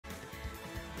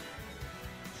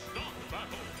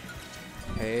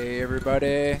Hey,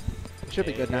 everybody. Should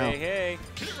be good now. Hey.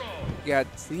 We got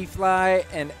C-Fly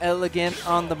and Elegant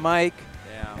on the mic.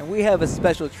 Yeah. And we have a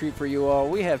special treat for you all.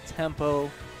 We have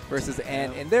Tempo versus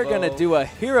Ant, and they're going to do a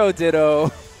hero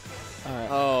ditto.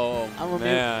 Oh,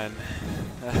 man.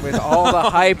 With all the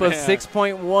hype of man.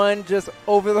 6.1 just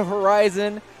over the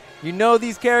horizon. You know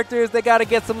these characters, they got to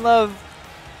get some love.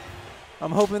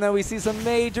 I'm hoping that we see some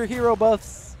major hero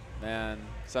buffs. Man,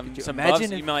 some buffs.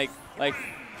 imagine You mean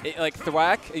like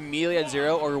Thwack immediately at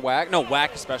 0 or Whack? No,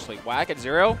 Whack especially. Whack at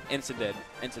 0, instant did.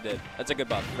 That's a good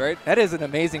buff, right? That is an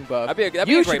amazing buff. That'd be a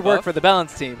you great should work buff. for the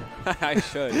balance team. I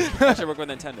should. I should work with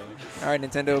Nintendo. All right,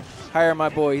 Nintendo, hire my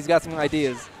boy. He's got some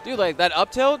ideas. Dude, like that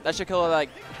up tilt, that should kill like,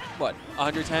 what,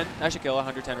 110? That should kill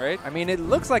 110, right? I mean, it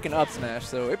looks like an up smash,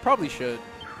 so it probably should.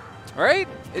 Right?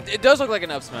 It does look like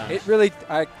an up smash. It really,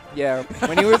 yeah.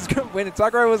 When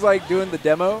Sakurai was like doing the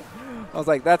demo, I was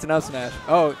like, that's an up smash.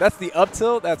 Oh, that's the up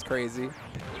tilt? That's crazy.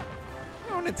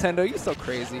 Oh, Nintendo, you're so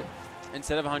crazy.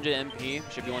 Instead of 100 MP,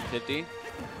 should be 150.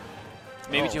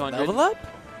 Maybe 200. Level up?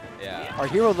 Yeah. Our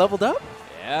hero leveled up?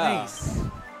 Yeah. Nice.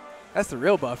 That's the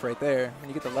real buff right there, when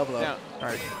you get the level up. Yeah. All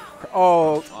right.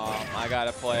 Oh, I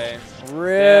gotta play.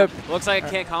 rip. Yeah. Looks like I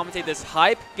can't commentate this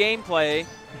hype gameplay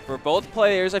for both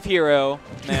players of Hero.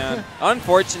 Man,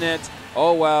 unfortunate.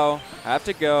 Oh, well. Have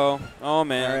to go. Oh,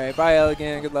 man. All right, bye,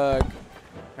 Elegant. Good luck.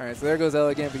 All right, so there goes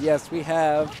Elegant. But yes, we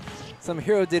have some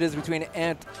hero dittas between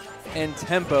Ant and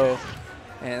Tempo.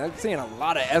 And I'm seeing a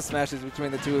lot of S smashes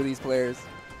between the two of these players.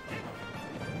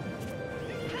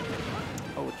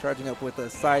 Oh, charging up with a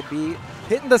side B.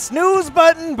 Hitting the snooze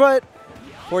button, but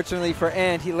fortunately for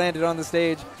Ant, he landed on the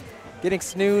stage. Getting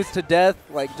snoozed to death,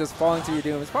 like just falling to your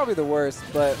doom, is probably the worst.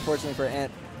 But fortunately for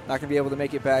Ant, not going to be able to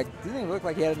make it back. Didn't even look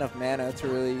like he had enough mana to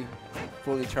really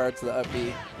fully charge the up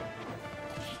B.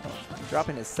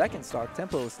 Dropping his second stock.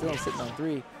 Tempo is still sitting on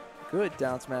 3. Good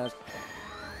down smash.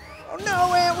 Oh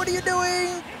no, Ant, what are you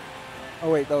doing?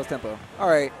 Oh wait, that was Tempo. All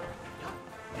right.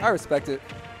 I respect it.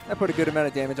 That put a good amount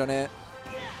of damage on Ant.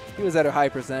 He was at a high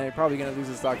percent. Probably going to lose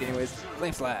his stock anyways.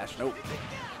 Flame Slash. Nope.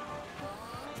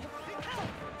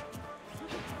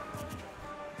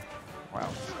 Wow.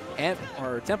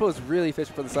 Tempo is really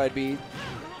fishing for the side B.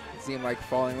 See him like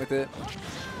falling with it.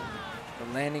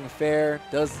 The landing fair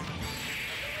does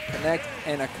connect,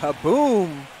 and a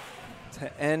kaboom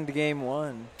to end game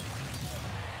 1.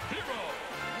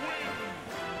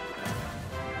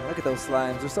 Look at those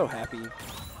slimes. They're so happy.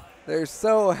 They're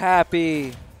so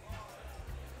happy.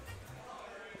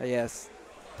 Yes.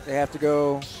 They have to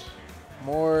go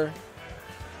more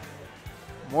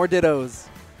dittos.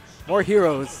 More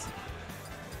heroes.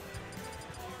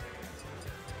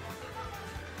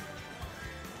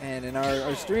 And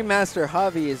our stream master,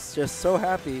 Javi, is just so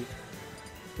happy.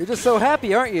 You're just so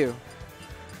happy, aren't you?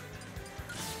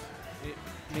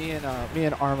 Me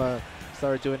and Arma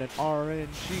started doing an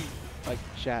RNG like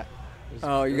chat.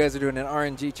 Oh, you guys are doing an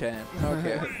RNG chant.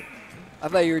 Okay. I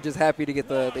thought you were just happy to get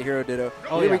the hero ditto.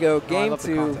 Oh, Here we yeah. go. No, I Game love the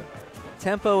 2. content.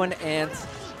 Tempo and Ant.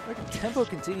 Tempo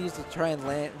continues to try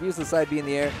and use the side B in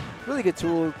the air. Really good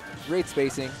tool. Great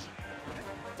spacing.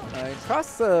 It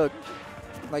costs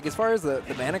like as far as the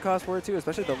mana cost for it too,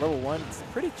 especially the level 1, it's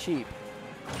pretty cheap.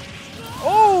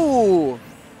 Oh!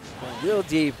 Going real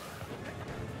deep.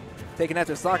 Taking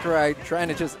after Sakurai, trying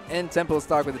to just end Tempo's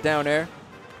stock with a down air.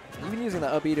 Even using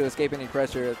the up B to escape any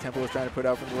pressure that Tempo was trying to put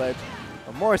out from the ledge.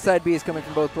 But more side Bs coming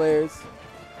from both players.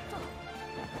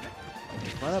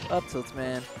 Run up tilts,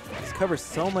 man. Just covers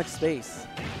so much space.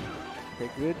 Okay,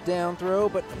 good down throw,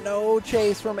 but no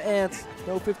chase from Ant.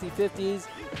 No 50-50s.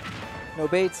 No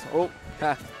baits. Oh,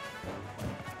 ha.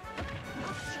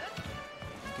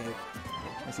 Okay.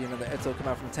 I see another Edsel come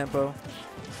out from Tempo.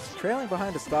 Trailing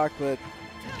behind a stock, but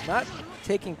not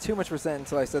taking too much percent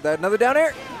until I said that. Another down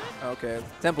air. Okay,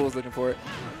 Tempo was looking for it.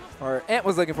 Or Ant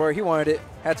was looking for it. He wanted it.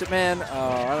 Hatchet Man. Oh,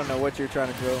 I don't know what you're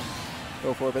trying to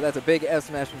go for, but that's a big F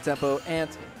smash from Tempo.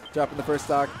 Ant dropping the first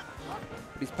stock.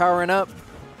 But he's powering up.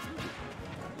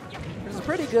 It's a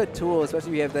pretty good tool,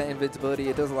 especially if you have that invincibility.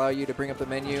 It does allow you to bring up the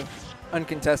menu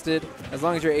uncontested, as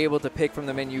long as you're able to pick from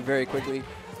the menu very quickly.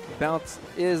 Bounce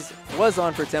was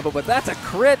on for Tempo, but that's a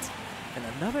crit! And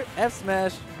another F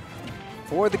smash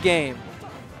for the game.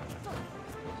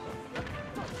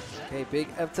 Okay, big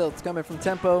F tilts coming from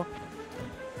Tempo.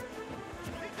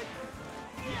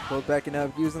 Both backing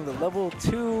up, using the level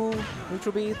 2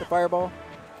 neutral B, the fireball.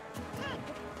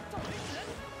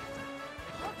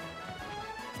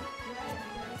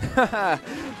 They're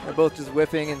both just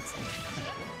whiffing and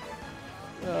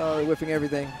they're whiffing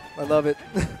everything. I love it.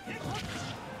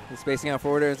 The spacing out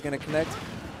forward air is going to connect.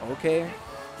 Okay.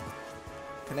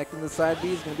 connecting the side B.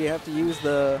 He's going to have to use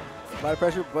the lot of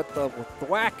pressure, but the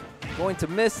whack going to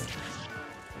miss.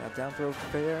 Now down throw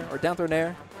fair, or down throw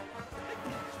nair.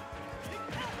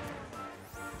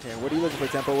 Okay, what are you looking for,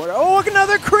 Tempo? Oh, look,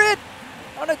 another crit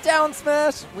on a down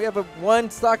smash. We have a one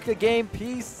stock a game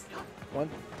piece.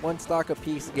 One stock a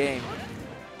piece game.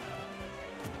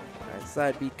 All right,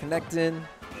 side B connecting.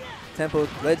 Tempo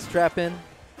ledge trapping.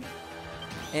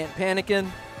 And panicking.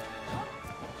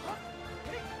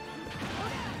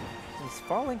 He's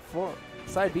falling for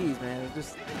side Bs, man. They're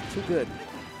just too good.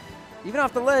 Even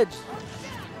off the ledge.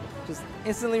 Just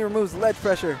instantly removes ledge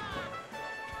pressure.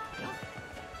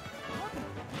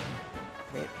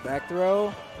 Okay, back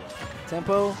throw.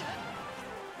 Tempo.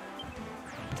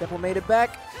 Tempo made it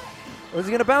back. Or is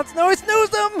he going to bounce? No, he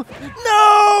snoozed him!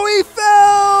 No, he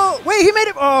fell! Wait, he made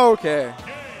it. Oh, okay.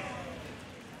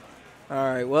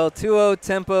 All right, well, 2-0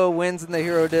 Tempo wins in the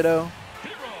Hero Ditto.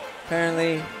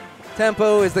 Apparently,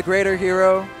 Tempo is the greater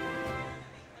hero.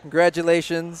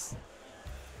 Congratulations.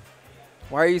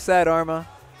 Why are you sad, Arma?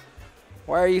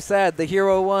 Why are you sad? The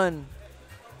hero won.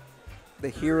 The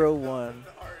hero won.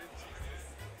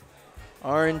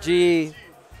 RNG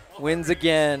wins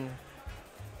again.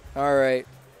 All right.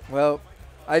 Well,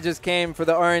 I just came for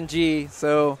the RNG,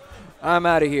 so I'm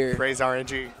out of here. Praise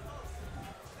RNG.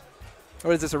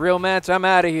 What is this, a real match? I'm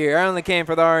out of here. I only came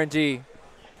for the RNG.